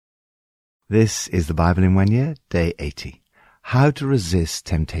This is the Bible in 1 year, day 80. How to resist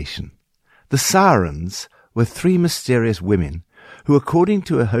temptation. The Sirens were three mysterious women who, according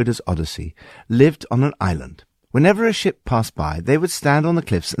to Ahoda's Odyssey, lived on an island. Whenever a ship passed by, they would stand on the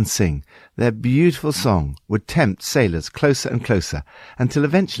cliffs and sing. Their beautiful song would tempt sailors closer and closer, until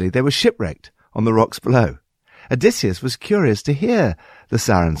eventually they were shipwrecked on the rocks below. Odysseus was curious to hear the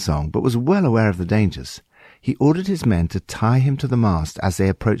siren song, but was well aware of the dangers. He ordered his men to tie him to the mast as they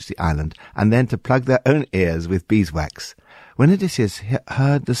approached the island, and then to plug their own ears with beeswax. When Odysseus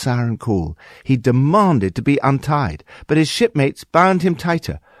heard the siren call, he demanded to be untied, but his shipmates bound him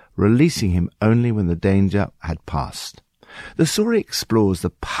tighter, releasing him only when the danger had passed. The story explores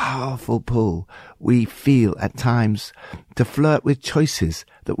the powerful pull we feel at times to flirt with choices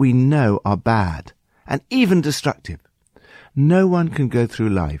that we know are bad and even destructive. No one can go through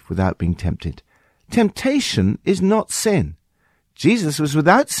life without being tempted. Temptation is not sin. Jesus was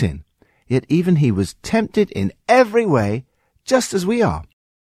without sin, yet even he was tempted in every way, just as we are.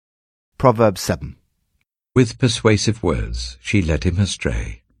 Proverbs 7. With persuasive words she led him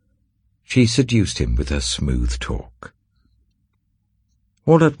astray. She seduced him with her smooth talk.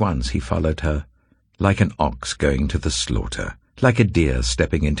 All at once he followed her, like an ox going to the slaughter, like a deer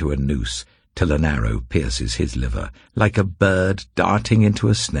stepping into a noose till an arrow pierces his liver, like a bird darting into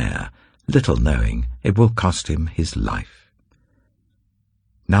a snare, little knowing it will cost him his life.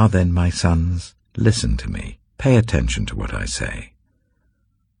 Now then, my sons, listen to me. Pay attention to what I say.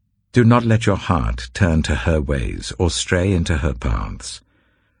 Do not let your heart turn to her ways or stray into her paths.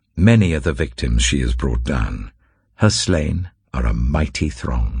 Many are the victims she has brought down. Her slain are a mighty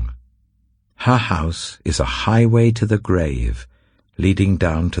throng. Her house is a highway to the grave, leading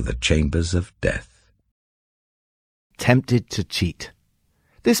down to the chambers of death. Tempted to cheat.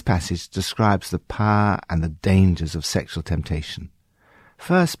 This passage describes the power and the dangers of sexual temptation.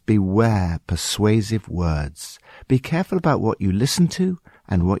 First, beware persuasive words. Be careful about what you listen to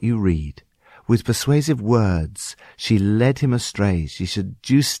and what you read. With persuasive words, she led him astray. She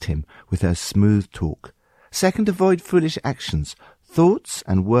seduced him with her smooth talk. Second, avoid foolish actions. Thoughts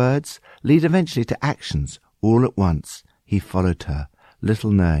and words lead eventually to actions all at once. He followed her, little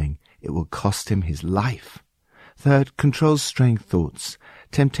knowing it will cost him his life. Third, control strange thoughts.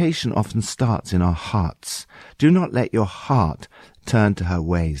 Temptation often starts in our hearts. Do not let your heart turn to her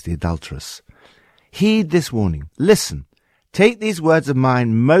ways, the adulteress. Heed this warning. Listen. Take these words of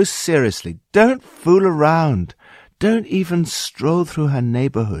mine most seriously. Don't fool around. Don't even stroll through her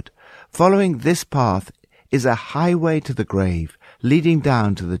neighborhood. Following this path is a highway to the grave, leading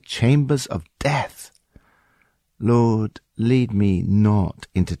down to the chambers of death. Lord, lead me not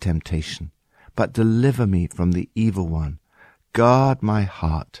into temptation, but deliver me from the evil one. Guard my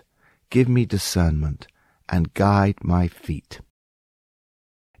heart, give me discernment, and guide my feet.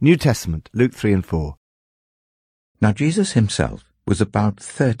 New Testament, Luke 3 and 4. Now Jesus himself was about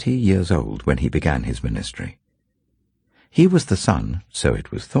 30 years old when he began his ministry. He was the son, so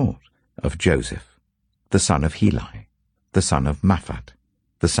it was thought, of Joseph, the son of Heli, the son of Maphat,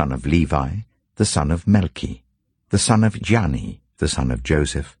 the son of Levi, the son of Melchi, the son of Janni, the son of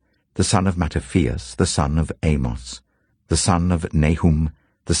Joseph, the son of Mattathias, the son of Amos, the son of Nahum,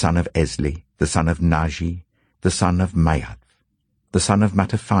 the son of Esli, the son of Naji, the son of Maath, the son of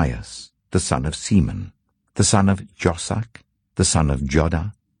Mattathias, the son of Semen, the son of Josak, the son of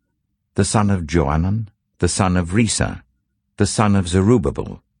Joda, the son of Joanan, the son of Risa, the son of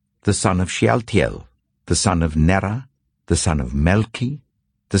Zerubbabel, the son of Shealtiel, the son of Nera, the son of Melchi,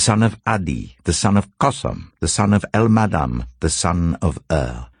 the son of Adi, the son of Kosam, the son of Elmadam, the son of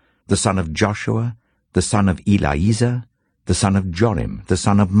the son of Joshua, the son of Eliezer, the son of Jorim, the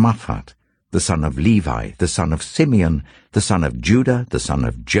son of Maphat, the son of Levi, the son of Simeon, the son of Judah, the son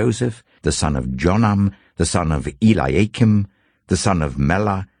of Joseph, the son of Jonam, the son of Eliakim, the son of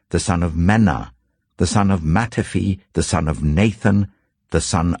Mela, the son of Menah, the son of Mattathi, the son of Nathan, the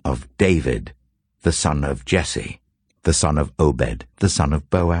son of David, the son of Jesse, the son of Obed, the son of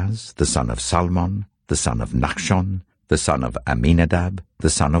Boaz, the son of Salmon, the son of Nachshon, the son of Aminadab, the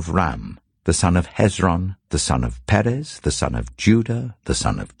son of Ram, the son of Hezron, the son of Perez, the son of Judah, the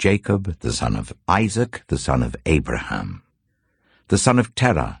son of Jacob, the son of Isaac, the son of Abraham, the son of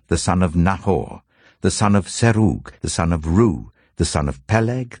Terah, the son of Nahor, the son of Serug, the son of Ru, the son of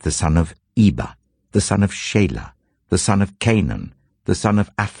Peleg, the son of Eba, the son of Shelah, the son of Canaan, the son of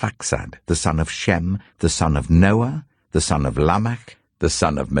Aphaxad, the son of Shem, the son of Noah, the son of Lamech, the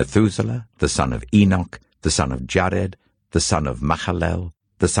son of Methuselah, the son of Enoch, the son of Jared, the son of Mahalalel,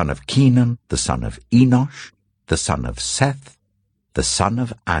 the son of Kenan, the son of Enosh, the son of Seth, the son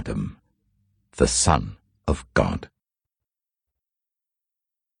of Adam, the Son of God.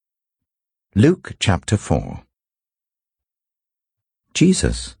 Luke chapter 4.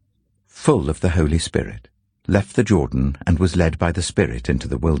 Jesus, full of the Holy Spirit, left the Jordan and was led by the Spirit into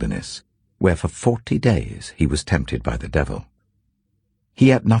the wilderness, where for 40 days he was tempted by the devil.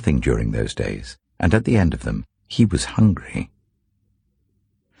 He ate nothing during those days, and at the end of them he was hungry.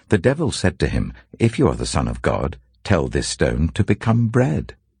 The devil said to him, "If you are the Son of God, tell this stone to become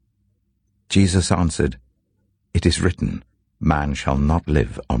bread." Jesus answered, "It is written, man shall not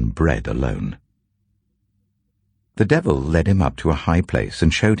live on bread alone." The devil led him up to a high place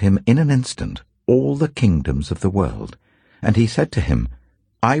and showed him in an instant all the kingdoms of the world. And he said to him,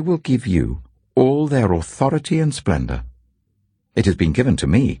 "I will give you all their authority and splendor. It has been given to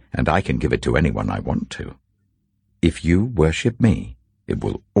me, and I can give it to anyone I want to. If you worship me, it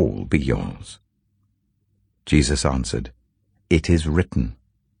will all be yours." Jesus answered, "It is written,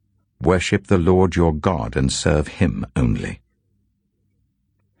 worship the Lord your God and serve him only."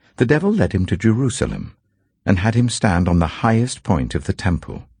 The devil led him to Jerusalem and had him stand on the highest point of the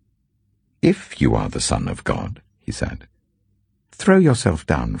temple. "If you are the Son of God," he said, "throw yourself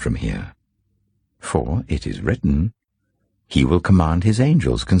down from here. For it is written, he will command his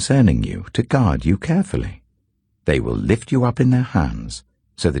angels concerning you to guard you carefully. They will lift you up in their hands,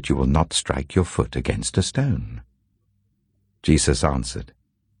 so that you will not strike your foot against a stone." Jesus answered,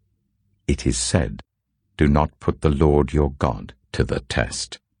 "It is said, do not put the Lord your God to the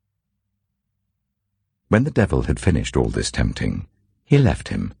test." When the devil had finished all this tempting, he left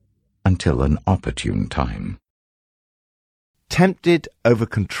him until an opportune time. Tempted over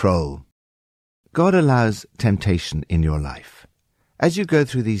control. God allows temptation in your life. As you go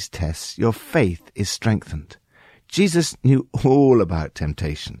through these tests, your faith is strengthened. Jesus knew all about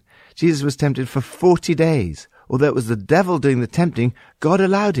temptation. Jesus was tempted for 40 days. Although it was the devil doing the tempting, God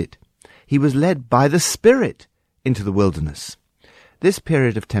allowed it. He was led by the Spirit into the wilderness. This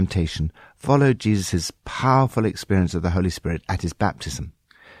period of temptation followed Jesus' powerful experience of the Holy Spirit at his baptism.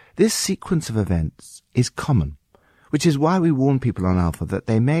 This sequence of events is common, which is why we warn people on Alpha that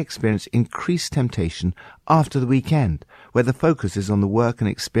they may experience increased temptation after the weekend, where the focus is on the work and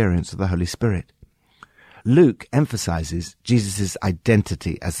experience of the Holy Spirit. Luke emphasizes Jesus'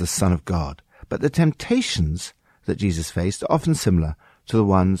 identity as the Son of God, but the temptations that Jesus faced are often similar to the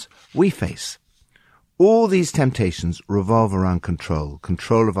ones we face. All these temptations revolve around control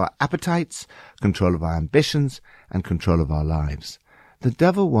of our appetites, control of our ambitions, and control of our lives. The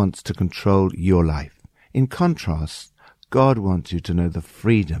devil wants to control your life. In contrast, God wants you to know the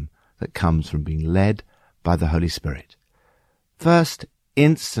freedom that comes from being led by the Holy Spirit. First,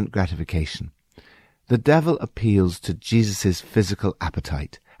 instant gratification. The devil appeals to Jesus' physical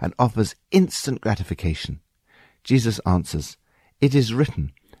appetite and offers instant gratification. Jesus answers, "It is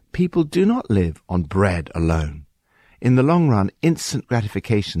written, people do not live on bread alone." In the long run, instant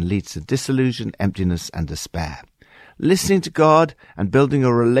gratification leads to disillusion, emptiness, and despair. Listening to God and building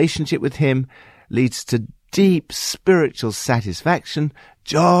a relationship with him leads to deep spiritual satisfaction,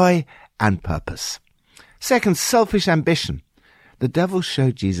 joy, and purpose. Second, selfish ambition. The devil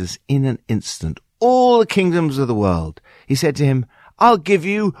showed Jesus in an instant all the kingdoms of the world. He said to him, "I'll give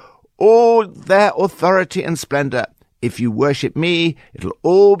you all their authority and splendor. If you worship me, it'll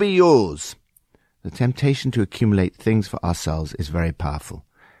all be yours." The temptation to accumulate things for ourselves is very powerful.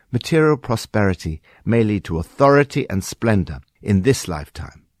 Material prosperity may lead to authority and splendor in this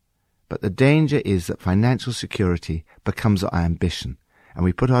lifetime. But the danger is that financial security becomes our ambition, and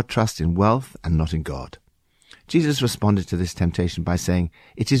we put our trust in wealth and not in God. Jesus responded to this temptation by saying,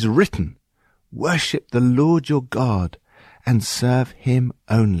 "It is written, worship the Lord your God and serve him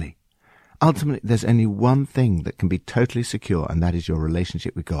only." Ultimately, there's only one thing that can be totally secure, and that is your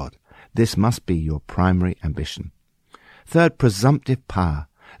relationship with God. This must be your primary ambition. Third, presumptive power.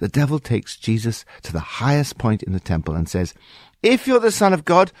 The devil takes Jesus to the highest point in the temple and says, "If you're the Son of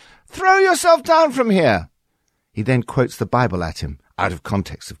God, throw yourself down from here." He then quotes the Bible at him, out of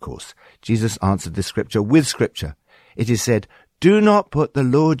context, of course. Jesus answered this scripture with scripture. It is said, "Do not put the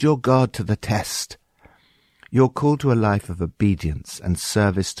Lord your God to the test." You're called to a life of obedience and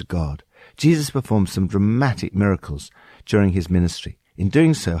service to God. Jesus performed some dramatic miracles during his ministry. In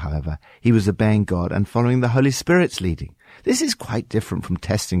doing so, however, he was obeying God and following the Holy Spirit's leading. This is quite different from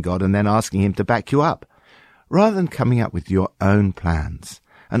testing God and then asking him to back you up. Rather than coming up with your own plans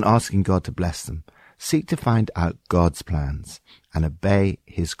and asking God to bless them, seek to find out God's plans and obey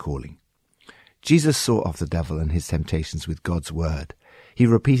his calling. Jesus saw off the devil and his temptations with God's word. He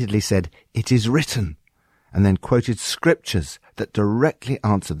repeatedly said, "It is written," and then quoted scriptures that directly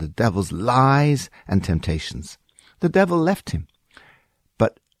answered the devil's lies and temptations. The devil left him,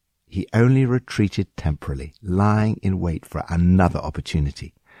 but he only retreated temporarily, lying in wait for another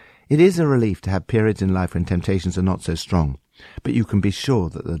opportunity. It is a relief to have periods in life when temptations are not so strong, but you can be sure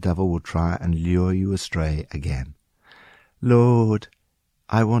that the devil will try and lure you astray again. Lord,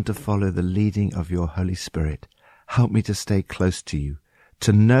 I want to follow the leading of your Holy Spirit. Help me to stay close to you,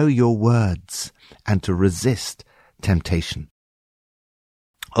 to know your words, and to resist temptation.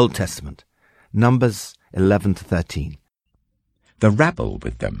 Old Testament, Numbers 11-13. The rabble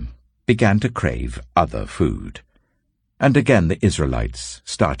with them began to crave other food. And again the Israelites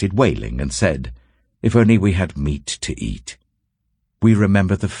started wailing and said, "If only we had meat to eat. We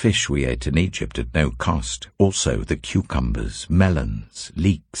remember the fish we ate in Egypt at no cost, also the cucumbers, melons,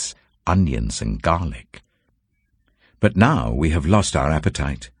 leeks, onions, and garlic. But now we have lost our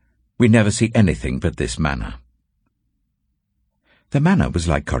appetite. We never see anything but this manna." The manna was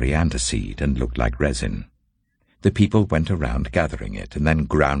like coriander seed and looked like resin. The people went around gathering it and then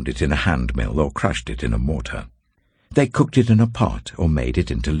ground it in a hand mill or crushed it in a mortar. They cooked it in a pot or made it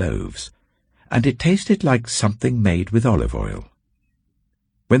into loaves, and it tasted like something made with olive oil.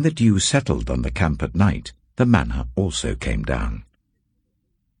 When the dew settled on the camp at night, the manna also came down.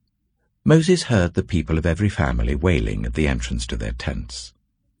 Moses heard the people of every family wailing at the entrance to their tents.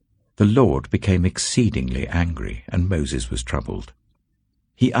 The Lord became exceedingly angry, and Moses was troubled.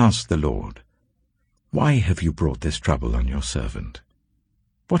 He asked the Lord, "Why have you brought this trouble on your servant?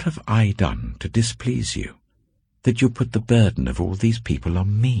 What have I done to displease you, that you put the burden of all these people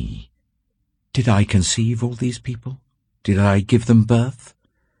on me? Did I conceive all these people? Did I give them birth?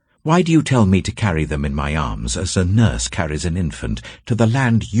 Why do you tell me to carry them in my arms as a nurse carries an infant to the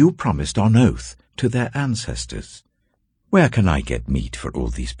land you promised on oath to their ancestors? Where can I get meat for all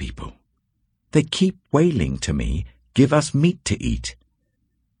these people? They keep wailing to me, 'Give us meat to eat.'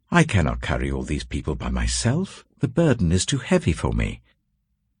 I cannot carry all these people by myself. The burden is too heavy for me.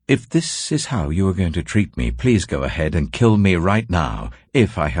 If this is how you are going to treat me, please go ahead and kill me right now,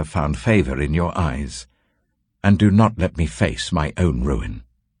 if I have found favor in your eyes, and do not let me face my own ruin."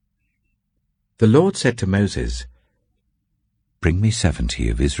 The Lord said to Moses, "Bring me 70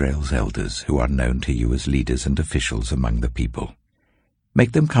 of Israel's elders who are known to you as leaders and officials among the people.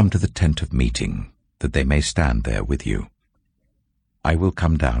 Make them come to the tent of meeting, that they may stand there with you. I will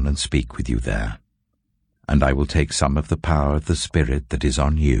come down and speak with you there. And I will take some of the power of the Spirit that is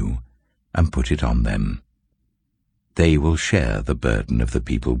on you and put it on them. They will share the burden of the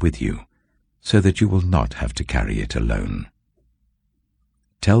people with you, so that you will not have to carry it alone.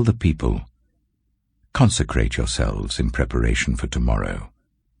 Tell the people, 'Consecrate yourselves in preparation for tomorrow,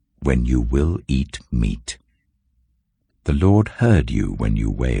 when you will eat meat.' The Lord heard you when you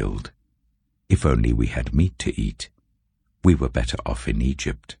wailed, 'If only we had meat to eat. We were better off in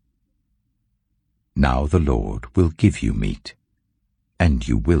Egypt.' Now the Lord will give you meat, and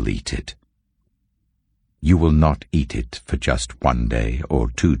you will eat it. You will not eat it for just 1 day or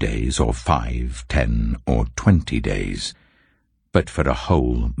 2 days or 5, 10, or 20 days, but for a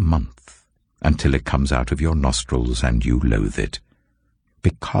whole month, until it comes out of your nostrils and you loathe it,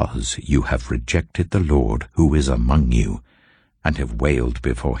 because you have rejected the Lord who is among you, and have wailed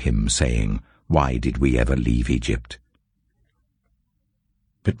before him, saying, 'Why did we ever leave Egypt?'"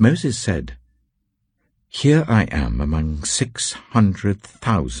 But Moses said, "Here I am among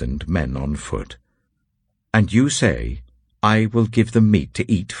 600,000 men on foot, and you say, 'I will give them meat to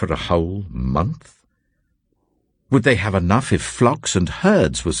eat for a whole month?' Would they have enough if flocks and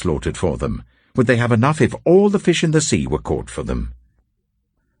herds were slaughtered for them? Would they have enough if all the fish in the sea were caught for them?"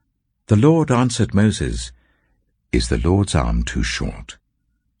 The Lord answered Moses, "Is the Lord's arm too short?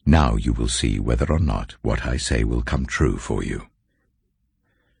 Now you will see whether or not what I say will come true for you."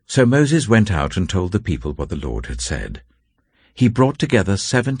 So Moses went out and told the people what the Lord had said. He brought together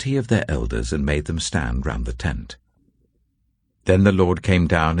 70 of their elders and made them stand round the tent. Then the Lord came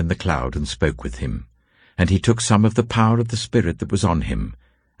down in the cloud and spoke with him, and he took some of the power of the Spirit that was on him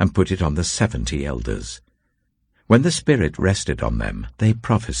and put it on the 70 elders. When the Spirit rested on them, they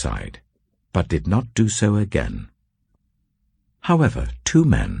prophesied, but did not do so again. However, 2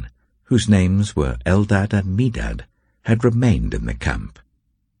 men, whose names were Eldad and Medad, had remained in the camp.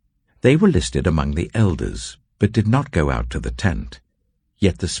 They were listed among the elders, but did not go out to the tent.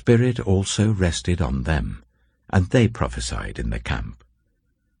 Yet the Spirit also rested on them, and they prophesied in the camp.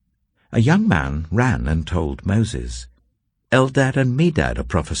 A young man ran and told Moses, "Eldad and Medad are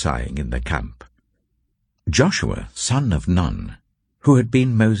prophesying in the camp." Joshua, son of Nun, who had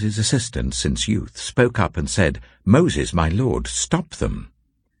been Moses' assistant since youth, spoke up and said, "Moses, my lord, stop them."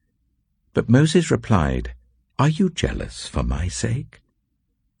 But Moses replied, "Are you jealous for my sake?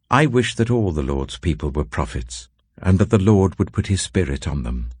 I wish that all the Lord's people were prophets, and that the Lord would put his Spirit on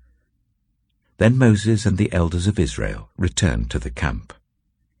them." Then Moses and the elders of Israel returned to the camp.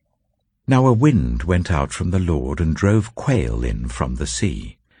 Now a wind went out from the Lord and drove quail in from the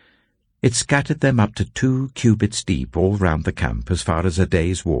sea. It scattered them up to 2 cubits deep all round the camp, as far as a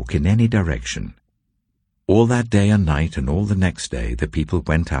day's walk in any direction. All that day and night and all the next day the people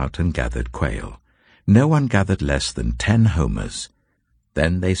went out and gathered quail. No one gathered less than 10 homers.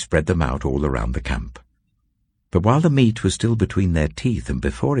 Then they spread them out all around the camp. But while the meat was still between their teeth and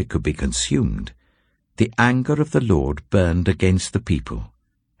before it could be consumed, the anger of the Lord burned against the people,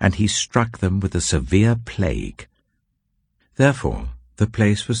 and he struck them with a severe plague. Therefore the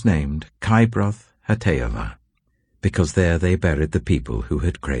place was named Kibroth Hattaavah, because there they buried the people who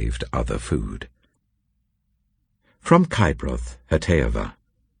had craved other food. From Kibroth Hattaavah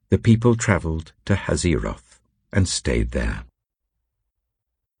the people travelled to Hazeroth and stayed there.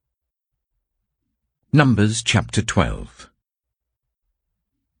 Numbers chapter 12.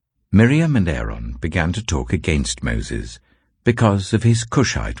 Miriam and Aaron began to talk against Moses because of his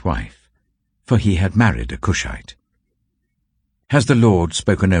Cushite wife, for he had married a Cushite. "Has the Lord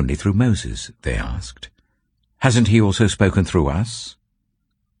spoken only through Moses?" they asked. "Hasn't he also spoken through us?"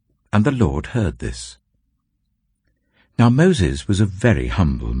 And the Lord heard this. Now Moses was a very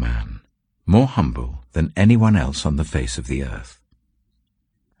humble man, more humble than anyone else on the face of the earth.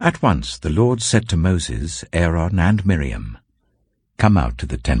 At once the Lord said to Moses, Aaron, and Miriam, "Come out to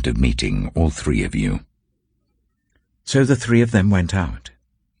the tent of meeting, all 3 of you." So the 3 of them went out.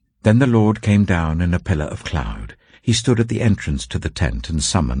 Then the Lord came down in a pillar of cloud. He stood at the entrance to the tent and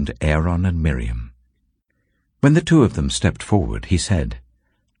summoned Aaron and Miriam. When the 2 of them stepped forward, he said,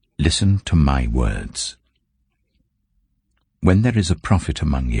 "Listen to my words. When there is a prophet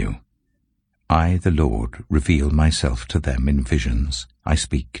among you, I, the Lord, reveal myself to them in visions. I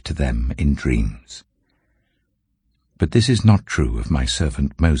speak to them in dreams. But this is not true of my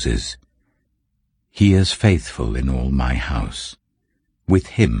servant Moses. He is faithful in all my house. With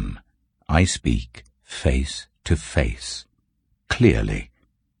him I speak face to face, clearly,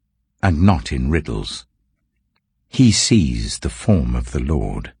 and not in riddles. He sees the form of the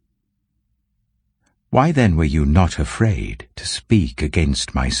Lord. Why then were you not afraid to speak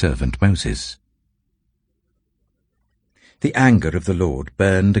against my servant Moses?" The anger of the Lord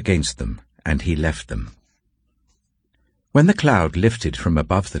burned against them, and he left them. When the cloud lifted from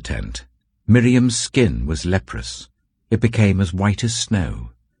above the tent, Miriam's skin was leprous. It became as white as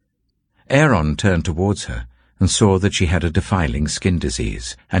snow. Aaron turned towards her and saw that she had a defiling skin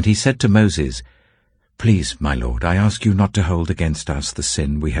disease, and he said to Moses, "Please, my lord, I ask you not to hold against us the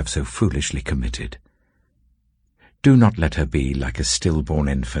sin we have so foolishly committed. Do not let her be like a stillborn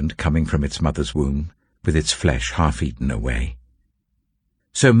infant coming from its mother's womb, with its flesh half eaten away."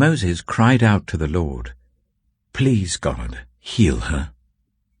 So Moses cried out to the Lord, "Please, God, heal her."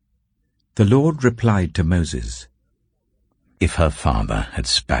 The Lord replied to Moses, "If her father had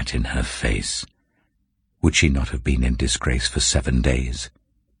spat in her face, would she not have been in disgrace for 7 days?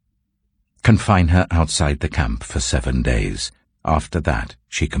 Confine her outside the camp for 7 days. After that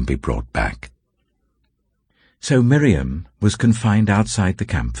she can be brought back." So Miriam was confined outside the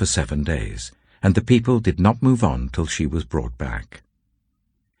camp for 7 days, and the people did not move on till she was brought back.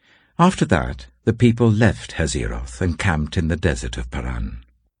 After that the people left Hazeroth and camped in the desert of Paran.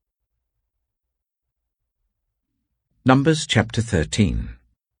 Numbers chapter 13.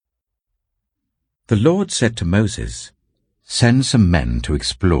 The Lord said to Moses, "Send some men to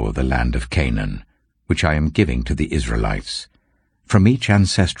explore the land of Canaan, which I am giving to the Israelites. From each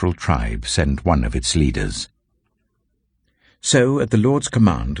ancestral tribe send one of its leaders." So at the Lord's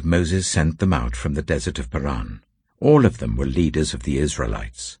command Moses sent them out from the desert of Paran. All of them were leaders of the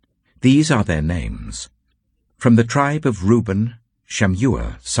Israelites. These are their names. From the tribe of Reuben,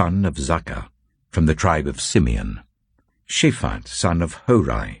 Shammua, son of Zakkar. From the tribe of Simeon, Shaphat, son of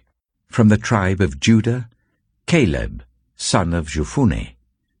Hori. From the tribe of Judah, Caleb, son of Jephunneh.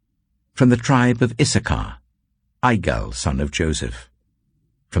 From the tribe of Issachar, Igal, son of Joseph.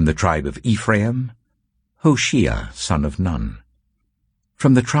 From the tribe of Ephraim, Hoshea, son of Nun.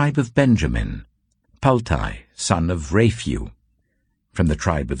 From the tribe of Benjamin, Paltai, son of Raphu. From the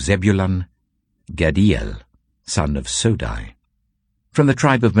tribe of Zebulun, Gadiel, son of Sodai. From the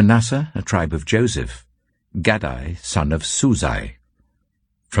tribe of Manasseh, a tribe of Joseph, Gadai, son of Suzai.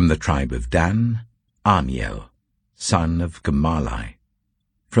 From the tribe of Dan, Amiel, son of Gemalli.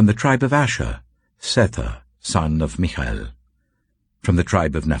 From the tribe of Asher, Sethur, son of Michael. From the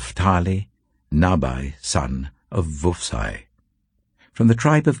tribe of Naphtali, Nabai, son of Vusai. From the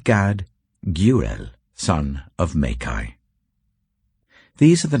tribe of Gad, Geuel, son of Machai.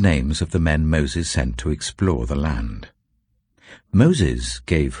 These are the names of the men Moses sent to explore the land. Moses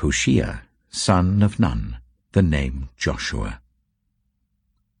gave Hoshea, son of Nun, the name Joshua.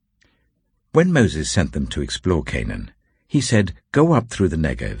 When Moses sent them to explore Canaan, he said, "Go up through the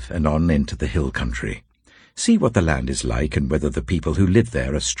Negev and on into the hill country. See what the land is like and whether the people who live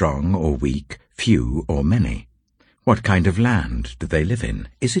there are strong or weak, few or many. What kind of land do they live in?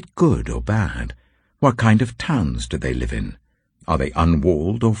 Is it good or bad? What kind of towns do they live in? Are they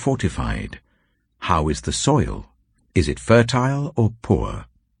unwalled or fortified? How is the soil? Is it fertile or poor?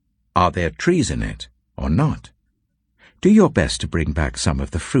 Are there trees in it or not? Do your best to bring back some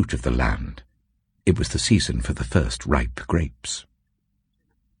of the fruit of the land." It was the season for the first ripe grapes.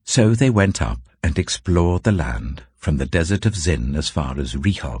 So they went up and explored the land from the desert of Zin as far as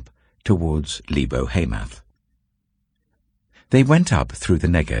Rehob towards Lebo-Hamath. They went up through the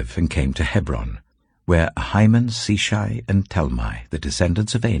Negev and came to Hebron, where Ahiman, Sheshai, and Talmai, the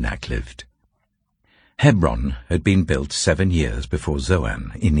descendants of Anak, lived. Hebron had been built 7 years before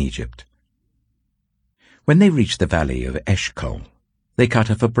Zoan in Egypt. When they reached the valley of Eshcol, they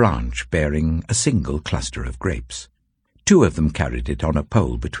cut off a branch bearing a single cluster of grapes. 2 of them carried it on a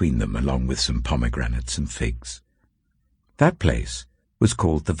pole between them, along with some pomegranates and figs. That place was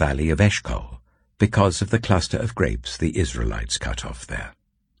called the Valley of Eshcol because of the cluster of grapes the Israelites cut off there.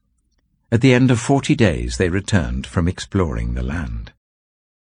 At the end of 40 days they returned from exploring the land.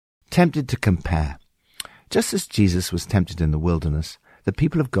 Tempted to compare. Just as Jesus was tempted in the wilderness, the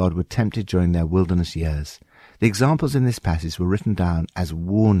people of God were tempted during their wilderness years. The examples in this passage were written down as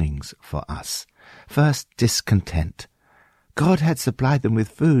warnings for us. First, discontent. God had supplied them with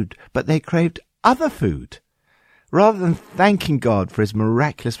food, but they craved other food. Rather than thanking God for his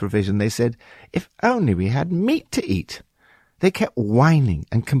miraculous provision, they said, "If only we had meat to eat." They kept whining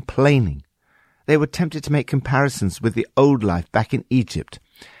and complaining. They were tempted to make comparisons with the old life back in Egypt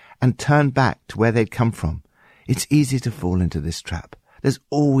and turn back to where they'd come from. It's easy to fall into this trap. There's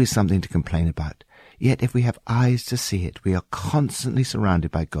always something to complain about. Yet if we have eyes to see it, we are constantly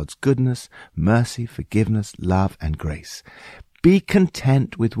surrounded by God's goodness, mercy, forgiveness, love, and grace. Be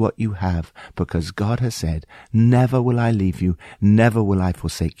content with what you have, because God has said, "Never will I leave you, never will I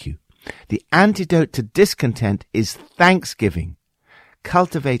forsake you." The antidote to discontent is thanksgiving.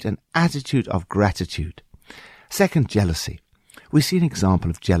 Cultivate an attitude of gratitude. Second, jealousy. We see an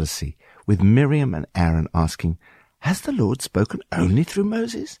example of jealousy with Miriam and Aaron asking, "Has the Lord spoken only through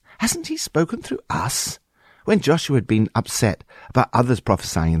Moses? Hasn't he spoken through us?" When Joshua had been upset about others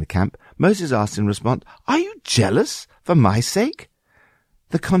prophesying in the camp, Moses asked in response, "Are you jealous for my sake?"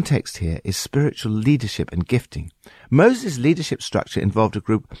 The context here is spiritual leadership and gifting. Moses' leadership structure involved a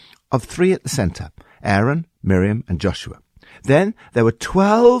group of 3 at the center, Aaron, Miriam, and Joshua. Then there were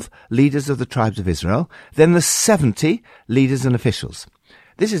 12 leaders of the tribes of Israel, then the 70 leaders and officials.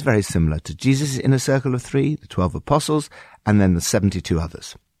 This is very similar to Jesus' inner circle of 3, the 12 apostles, and then the 72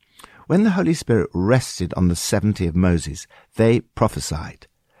 others. When the Holy Spirit rested on the 70 of Moses, they prophesied.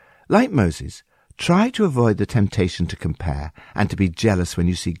 Like Moses, try to avoid the temptation to compare and to be jealous when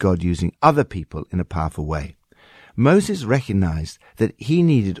you see God using other people in a powerful way. Moses recognized that he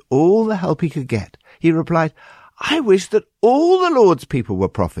needed all the help he could get. He replied, "I wish that all the Lord's people were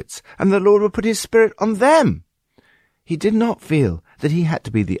prophets, and the Lord would put his Spirit on them." He did not feel that he had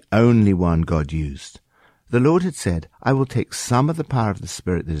to be the only one God used. The Lord had said, "I will take some of the power of the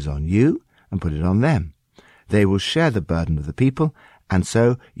Spirit that is on you and put it on them. They will share the burden of the people, and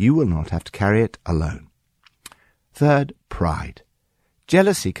so you will not have to carry it alone." Third, pride.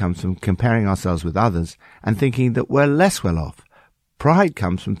 Jealousy comes from comparing ourselves with others and thinking that we're less well off. Pride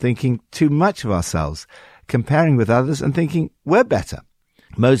comes from thinking too much of ourselves, comparing with others and thinking we're better.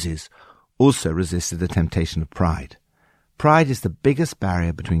 Moses also resisted the temptation of pride. Pride is the biggest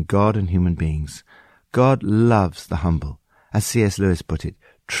barrier between God and human beings. God loves the humble. As C.S. Lewis put it,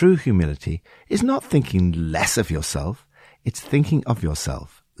 true humility is not thinking less of yourself, it's thinking of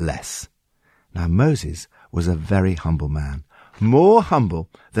yourself less. Now Moses was a very humble man, more humble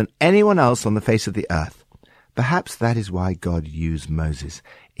than anyone else on the face of the earth. Perhaps that is why God used Moses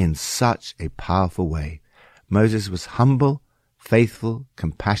in such a powerful way. Moses was humble, faithful,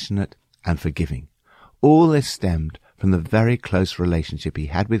 compassionate, and forgiving. All this stemmed from the very close relationship he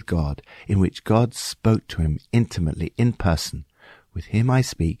had with God, in which God spoke to him intimately in person. With him I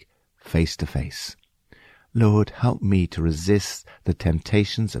speak face to face. Lord, help me to resist the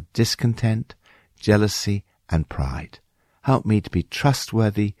temptations of discontent, jealousy, and pride. Help me to be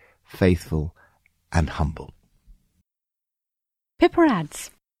trustworthy, faithful, and humble. Pippa adds,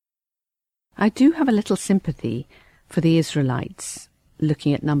 I do have a little sympathy for the Israelites,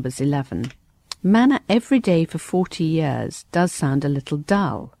 looking at Numbers 11. Manna every day for 40 years does sound a little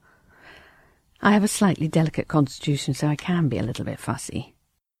dull. I have a slightly delicate constitution, so I can be a little bit fussy.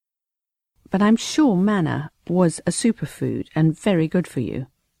 But I'm sure manna was a superfood and very good for you.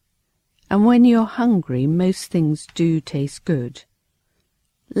 And when you're hungry, most things do taste good.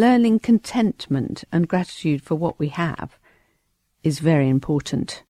 Learning contentment and gratitude for what we have is very important.